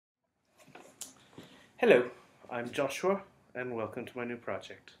Hello, I'm Joshua, and welcome to my new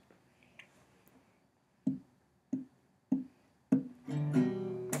project.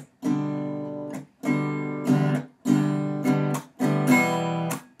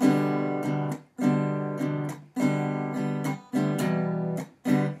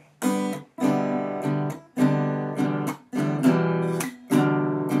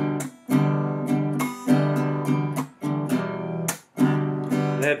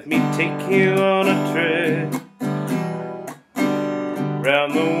 Let me take you on a trip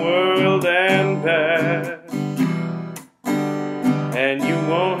round the world and back, and you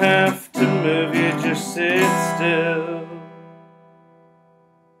won't have to move, you just sit still.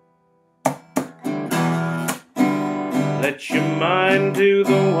 Let your mind do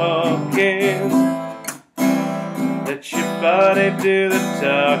the walking, let your body do the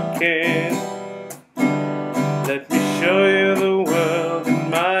talking. Let me show you the world in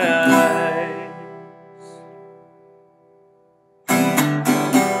my eyes.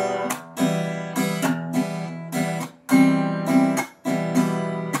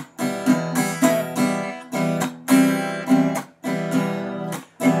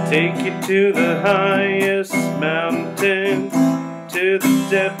 Take you to the highest mountain, to the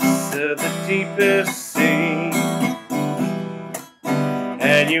depths of the deepest sea.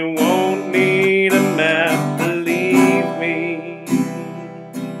 And you won't need a map, believe me.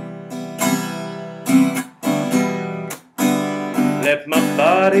 Let my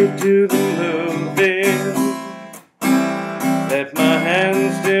body do the moving, let my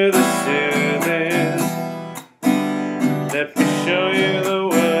hands do the soothing. Let me show you the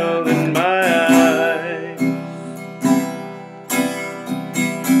world in my eyes.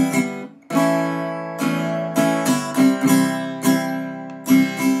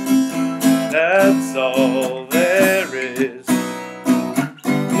 That's all there is,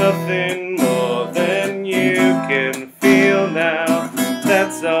 nothing more than you can feel now.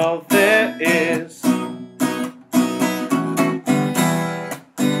 That's all there is.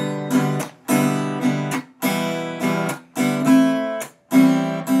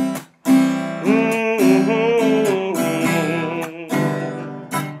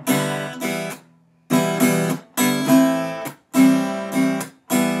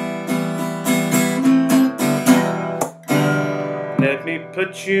 Let me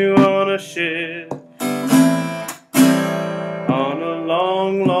put you on a ship, on a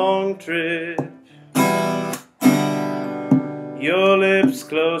long, long trip. Your lips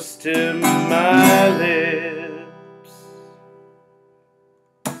close to my lips.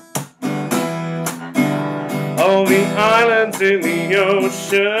 All the islands in the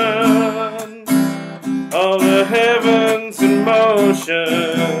ocean, all the heavens in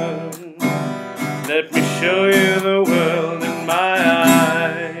motion. Let me show you the world in my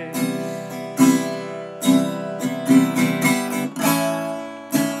eyes.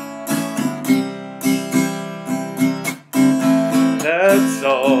 That's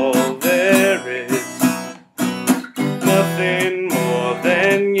all there is, nothing more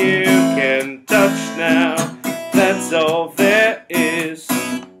than you can touch now. That's all there is.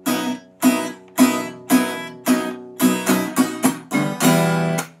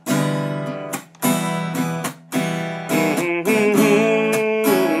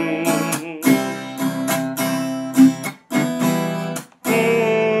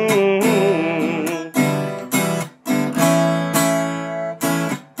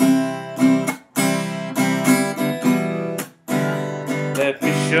 Let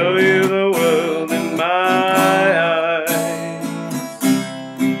me show you the world in my eyes.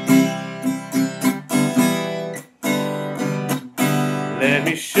 Let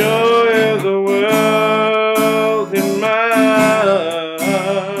me show you the world in my eyes.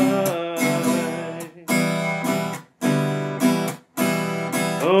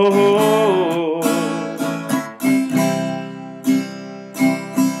 Oh.